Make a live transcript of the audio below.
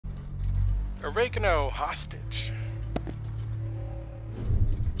Oregano hostage.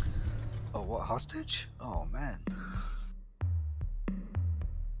 Oh, what, hostage? Oh, man.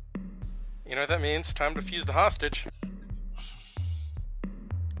 You know what that means? Time to fuse the hostage.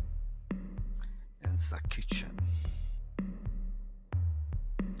 In the kitchen.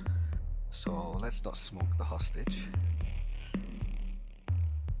 So, let's not smoke the hostage.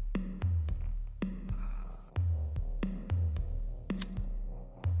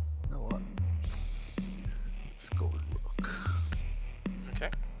 You know what? Let's go with Rook. Okay.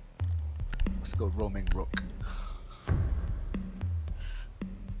 Let's go roaming Rook.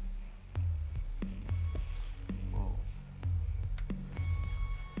 Whoa.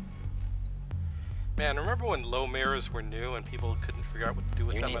 Man, remember when low mirrors were new and people couldn't figure out what to do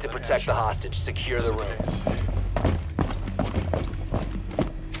with You them? need to protect the hostage. Secure the room.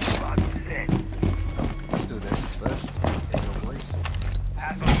 Let's do this first. Get your voice.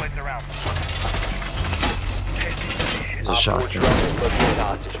 There's a shotgun.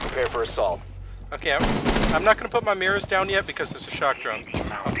 Hostage. Prepare for assault. Okay, I'm not going to put my mirrors down yet because there's a shock drone.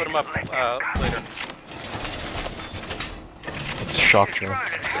 I'll put them up later. It's a shock drone.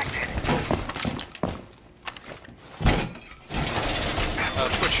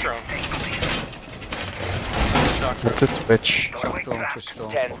 Twitch drone. Shock drone. What's a Twitch? Shock drone, Twitch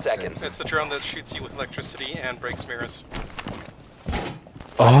drone. 10 seconds. It's the drone that shoots you with electricity and breaks mirrors.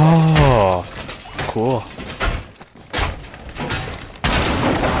 Oh, cool.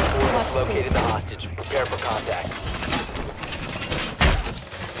 Located the hostage. Prepare for contact.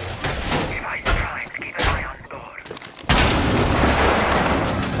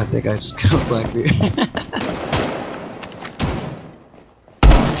 I think I just killed Blackbeard.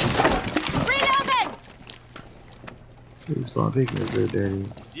 Reloading! These bomb pigments are dirty.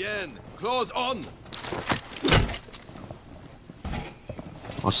 Zien, close on.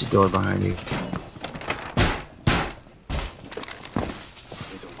 Watch the door behind you.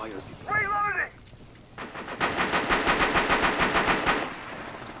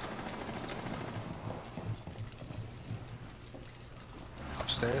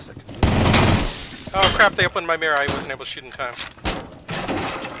 Upstairs, I can do it. Oh crap, they opened my mirror. I wasn't able to shoot in time.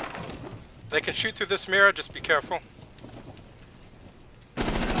 They can shoot through this mirror, just be careful.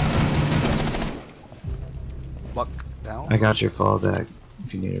 Buck down. I got your fallback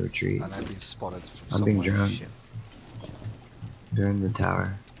if you need a retreat. And I've been spotted from I'm being somewhere. drowned. Shit. They're in the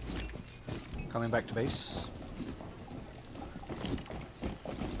tower. Coming back to base.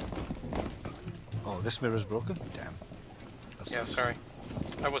 Oh, this mirror's broken? Damn. That's Yeah, nice. sorry.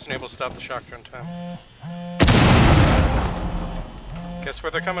 I wasn't able to stop the shock drone in time. Guess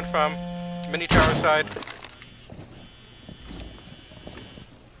where they're coming from? Mini tower side.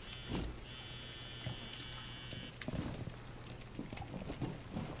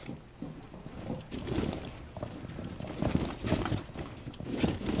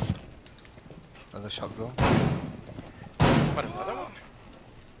 Another shock drone. What, another one?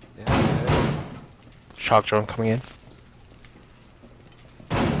 Yeah. Shock drone coming in.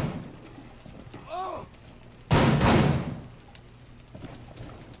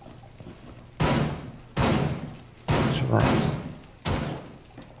 Just relax.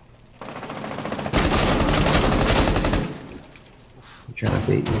 I'm trying to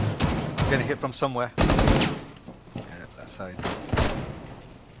bait you. I'm getting hit from somewhere. Yeah, that side.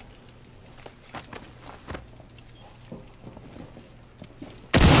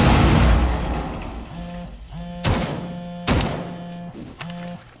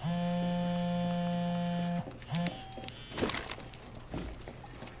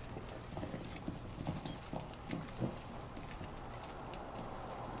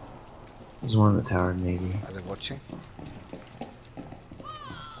 There's one in the tower, maybe. Are they watching?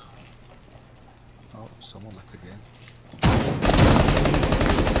 Oh, someone left again.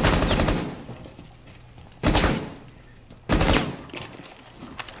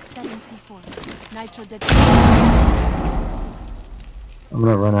 Setting C4. Nitro dead. I'm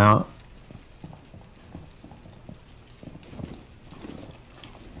gonna run out.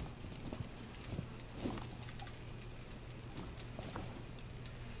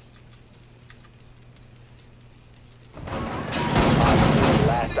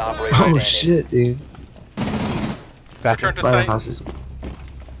 Last operator Oh standing. shit, dude. Back Return to by the site. hostage.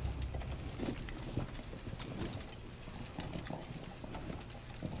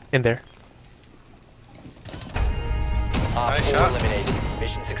 In there. Op Nice 4 shot. eliminated.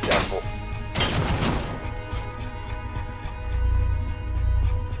 Mission successful.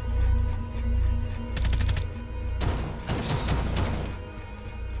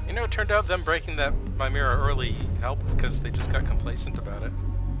 You know, it turned out them breaking my mirror early helped because they just got complacent about it.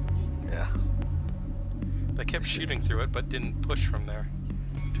 Yeah. They kept shooting through it, but didn't push from there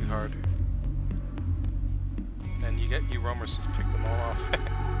too hard. And you roamers just pick them all off.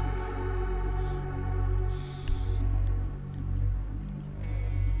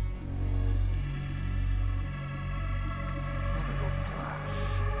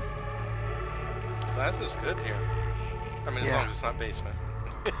 Glass. Glass is good here. I mean, as Yeah. long as it's not basement.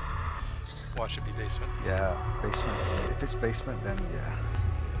 Well, it should be basement. Yeah, basements. If it's basement, then yeah.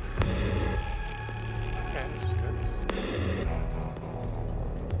 Okay, this is good. This is good.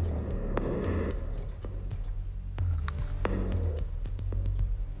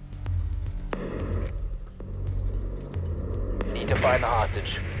 Need to find the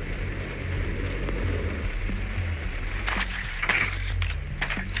hostage.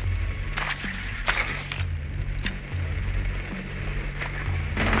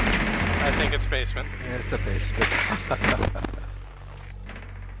 I think it's basement. Yeah, it's the basement.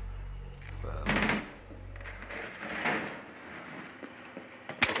 Well,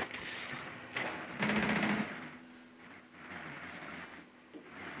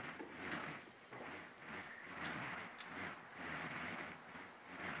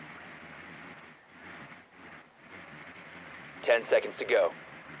 Ten seconds to go.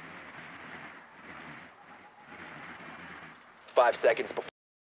 5 seconds before.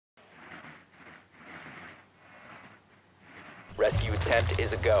 Rescue attempt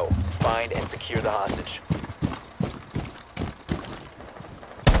is a go. Find and secure the hostage.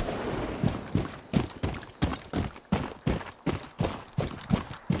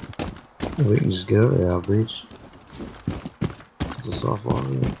 We can just go. Yeah, I'll breach. It's a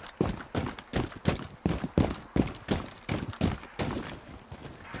softball. Right?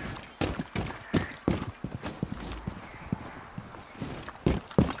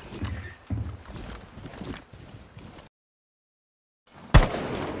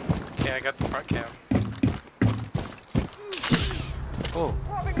 Okay, I got the front cam. oh,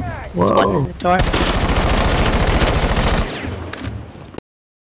 Whoa!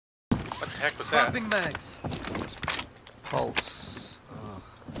 What the heck was that? mags. pulse.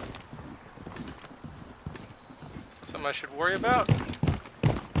 Something I should worry about?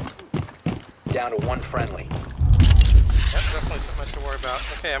 Down to one friendly. Yep, definitely something I should worry about.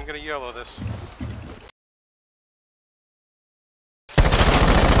 Okay, I'm gonna yellow this.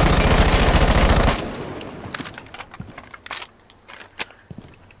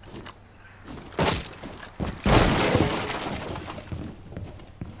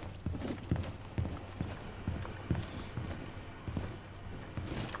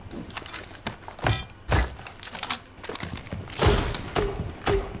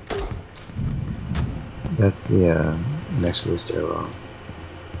 That's the next to the stairwell.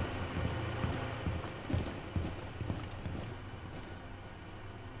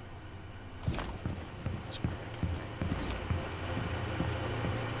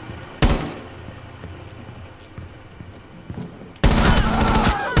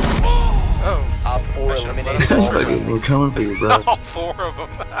 Oh, Op 4 I should've let eliminated him all go. friendlies. We're coming for you, bro. all 4 of them.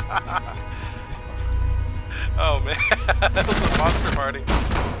 Oh man, that was a monster party.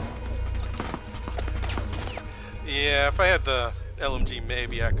 Yeah, if I had the LMG,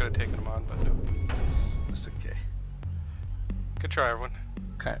 maybe I could have taken them on, but no. It's okay. Good try, everyone.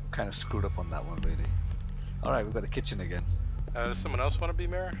 Kind of screwed up on that one, really. All right, we've got the kitchen again. Does someone else want to be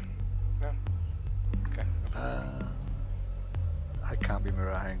mirror? No? Okay. I can't be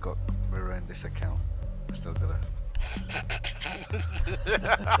mirror. I ain't got mirror in this account. I still gotta.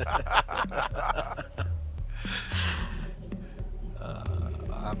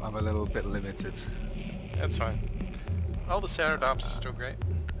 I'm a little bit limited. That's fine. All the Ceradops is still great.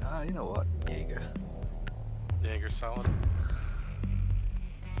 You know what? Jaeger. Jaeger's solid.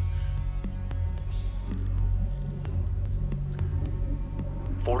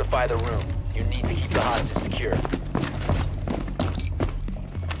 Fortify the room. You need to keep the hostage secure.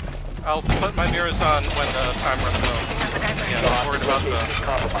 I'll put my mirrors on when the time runs low. Yeah, I was worried about Location is the...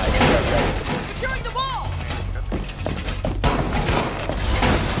 compromised. Get ready. Securing the wall!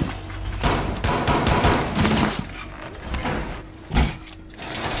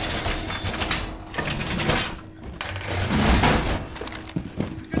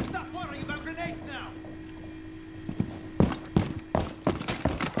 Stop worrying about grenades now.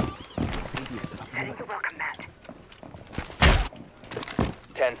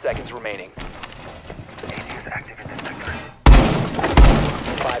 10 seconds remaining. 5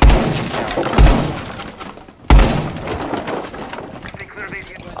 seconds.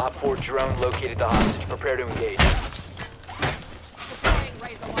 Op 4 drone located the hostage. Prepare to engage. Deploying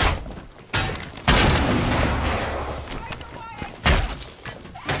razor wire.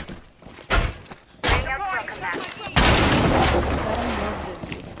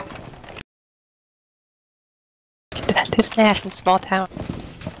 There's Nash in small town.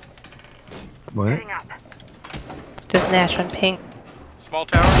 What? There's Nash on pink. Small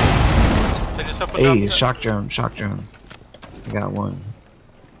tower. They just opened up. Hey, shock drone, shock drone. I got one.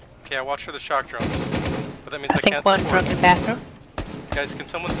 Okay, I watch for the shock drones. But that means I, I think can't one support. broken bathroom. Guys, can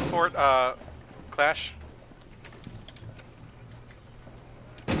someone support Clash?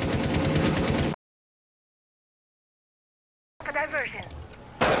 A diversion.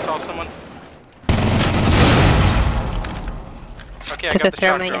 I saw someone. Okay, I There's a got the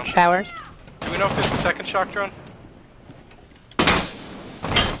shock thermite drone. in showers. Do we know if there's a second shock drone?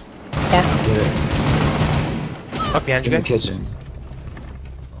 Yeah. Get it. Up behind It's you in the guys. kitchen.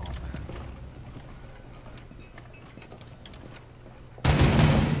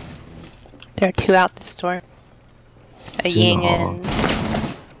 There are two out the store. A Two in the Ying hall. and...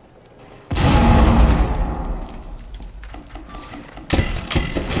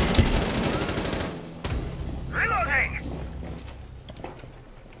 Reloading!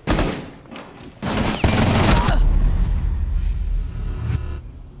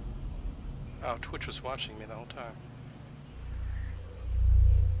 Oh, Twitch was watching me the whole time.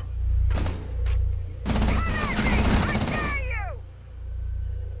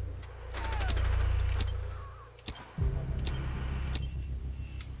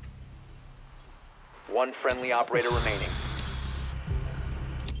 One friendly operator remaining.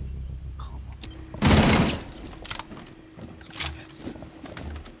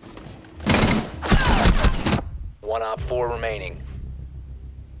 One op 4 remaining.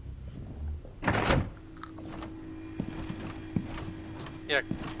 Yeah,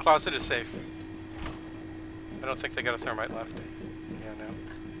 closet is safe. I don't think they got a thermite left. Yeah,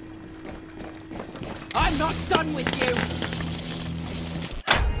 no. I'm not done with you!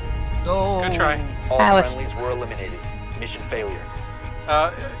 No. Good try. All Alice. friendlies were eliminated. Mission failure.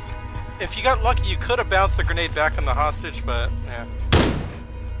 If you got lucky, you could have bounced the grenade back on the hostage, but yeah.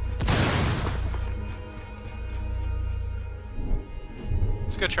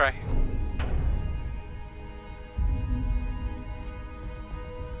 It's a good try.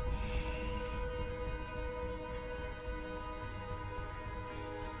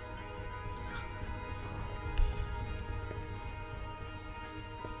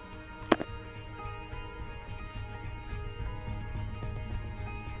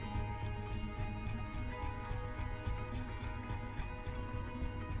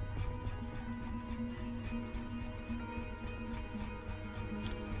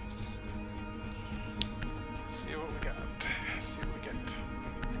 See what we got. See what we get.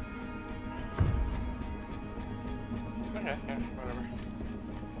 Okay, yeah, whatever.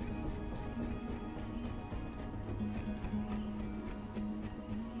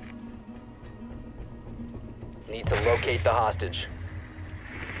 Need to locate the hostage.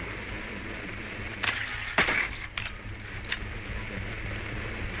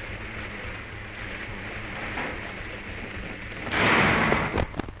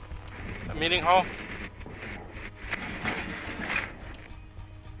 Meeting hall.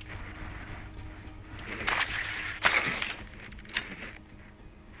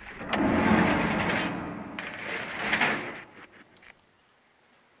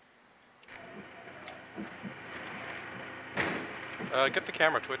 Get the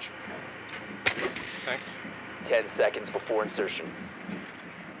camera, Twitch. Thanks. 10 seconds before insertion.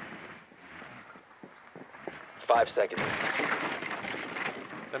 5 seconds.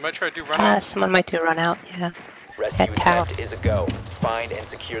 They might try to do runouts. Someone might do a run out, yeah. Rescue That tower. attempt is a go. Find and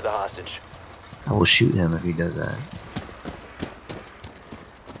secure the hostage. I will shoot him if he does that.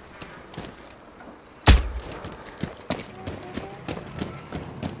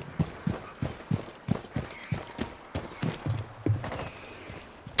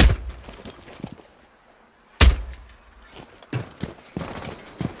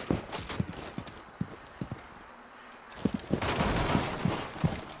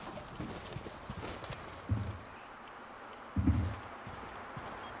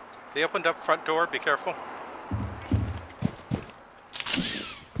 They opened up front door, be careful.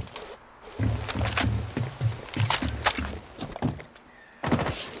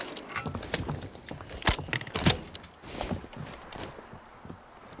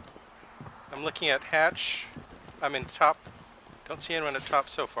 I'm looking at hatch. I'm in top. Don't see anyone at top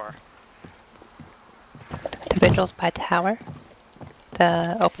so far. The vigils by tower.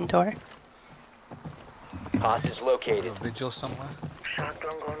 The open door. Hostage located. A vigil somewhere.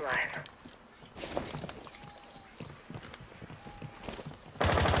 Shotgun going live.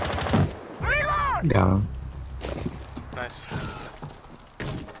 Reload! Got him. Nice.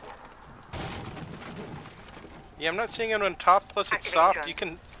 Yeah, I'm not seeing anyone top, plus it's Activating soft. drone. You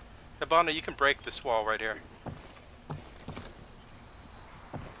can, Hibana, you can break this wall right here.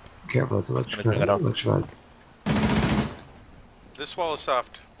 Careful, it's Gonna bring it up. electrified. This wall is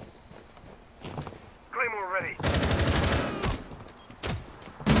soft. Claymore ready.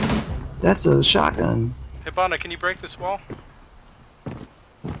 That's a shotgun. Hibana, can you break this wall?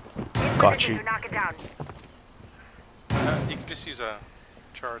 Got you. Knock it down. You can just use a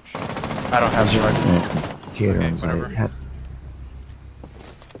charge. I don't have charge. Caterings, whatever. I had.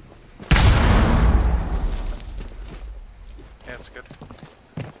 Yeah, it's good.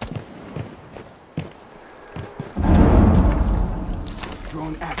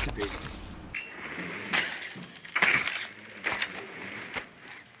 Drone activated.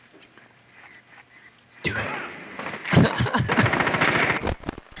 Do it.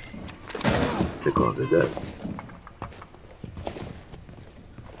 Took off the dead.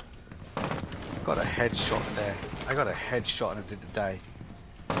 Got a headshot there. I got a headshot and I did the day.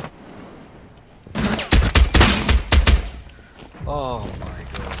 Oh my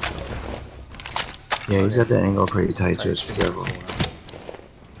god. Yeah, he's got that angle pretty tight, Kaid just be sitting in the careful. corner.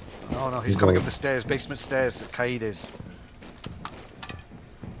 No, no, he's He's coming like- up the stairs, basement stairs. Kaid is.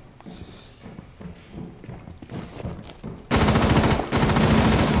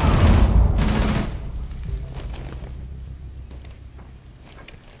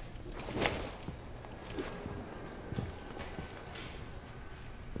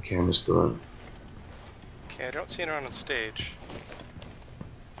 Camera's still up. Okay, I don't see anyone on stage.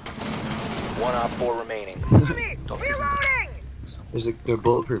 One op 4 remaining. Doc isn't there. There's a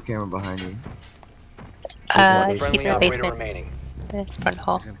bulletproof camera behind you. He's Friendly in the operator basement. remaining. The front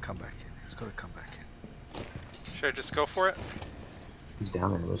hall. He's gonna come back in. He's gotta come back in. Should I just go for it? He's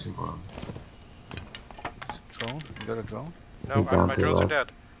down there listening for him. Drone? You got a drone? No, He's down my to the drones are left.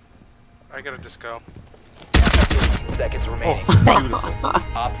 dead. I gotta just go. 15 seconds remaining. Oh, beautiful.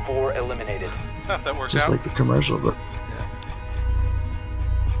 Op 4 eliminated. That worked Just out. like the commercial, but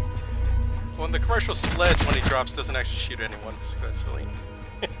Well, the commercial sledge, when he drops, doesn't actually shoot anyone. It's kind of silly.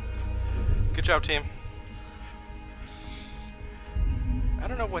 Good job, team. I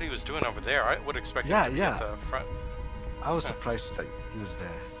don't know what he was doing over there. I would expect him Yeah, to be yeah. at the front. I was surprised that he was there.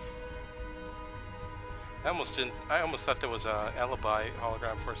 I almost didn't. I almost thought there was a alibi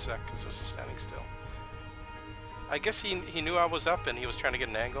hologram for a sec because it was standing still. I guess he knew I was up and he was trying to get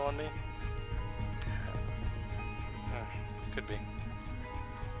an angle on me. Could be.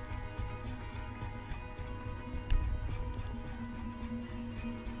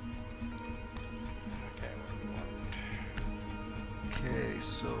 Okay, what do we want? Okay,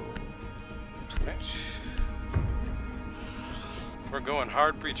 so Twitch. We're going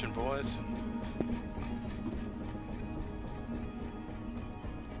hard breaching, boys.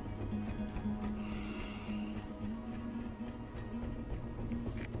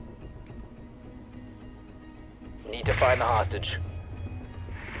 Need to find the hostage.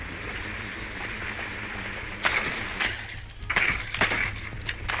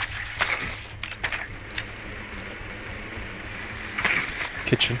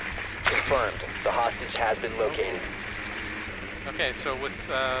 Kitchen. Confirmed. The hostage has been located. Okay, so with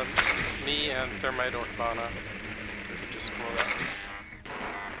me and Thermite or Hibana, we could just blow that.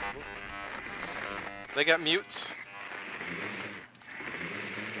 They got mutes.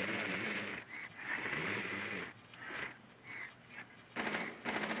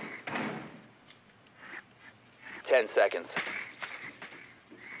 Ten seconds.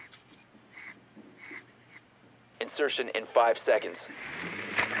 Insertion in 5 seconds.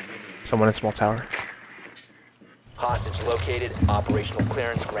 Someone in small tower. Hostage located. Operational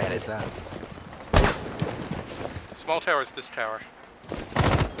clearance What granted. is that? Small tower is this tower.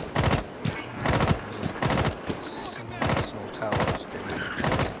 Some small towers.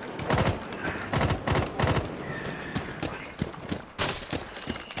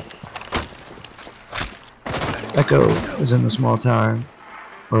 Echo is in the small tower,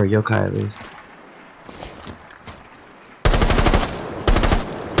 or Yokai at least.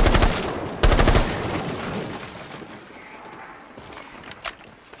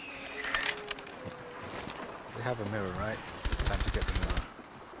 They have a mirror, right? Time to get the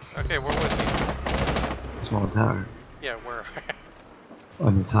mirror. Okay, where was he? Small tower. Yeah, where?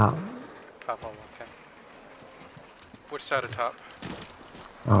 On the top. Top level, okay. Which side of top?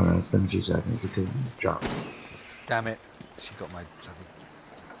 I don't know, it's been a few seconds, it could drop. Damn it. She got my bloody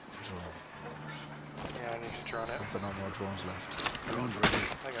drone. Yeah, I need to drone it. But no more drones left. Drone's ready.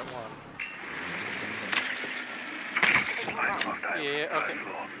 I got one. Yeah, okay.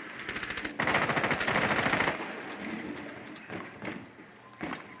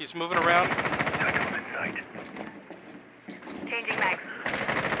 He's moving around. Changing mags.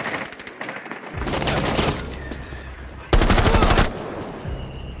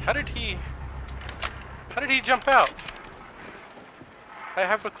 How did he jump out? I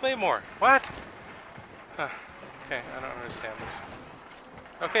have a claymore. What? Huh. Okay, I don't understand this.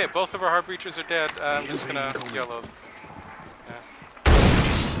 Okay, both of our hard breachers are dead. I'm just gonna YOLO. Yeah.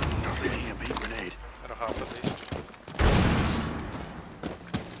 Nothing here, big grenade. That'll help at least.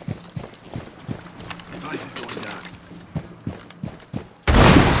 Device is going down.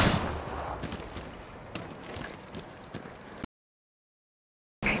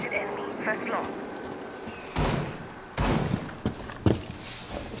 Located enemy. First floor.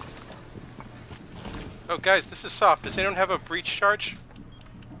 Oh guys, this is soft. Does anyone have a breach charge?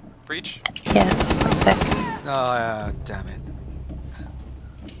 Breach? Yeah, sec. Oh, damn it.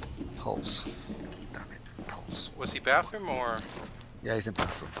 Pulse. Damn it. Pulse. Was he bathroom or? Yeah, he's in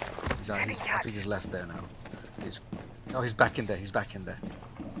bathroom. I think he's left there now. He's back in there. He's back in there.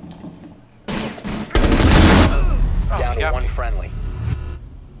 Oh, Down he to got one me. friendly.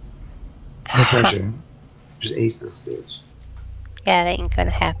 No pressure. Just ace this bitch. Yeah, that ain't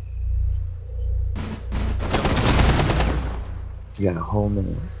gonna happen. You got a whole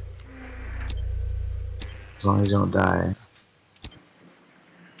minute. As long as you don't die.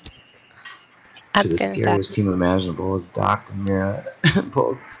 I'm To the gonna scariest team imaginable is Doc and Mira.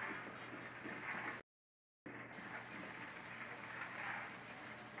 Pulse.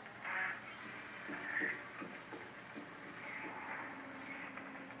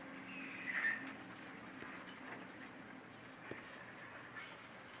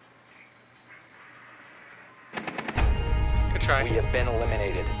 Good try. We have been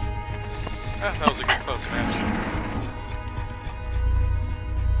eliminated. Ah, that was a good close match.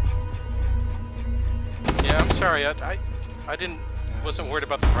 Yeah, I'm sorry. I wasn't worried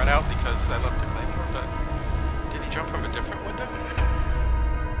about the run out because I left the claymore, but did he jump from a different window?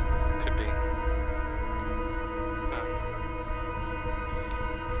 Could be.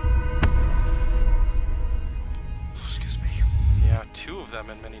 Excuse me. Yeah, 2 of them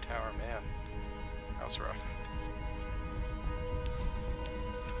in mini tower, man. That was rough.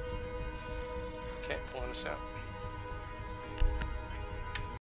 Okay, pulling us out.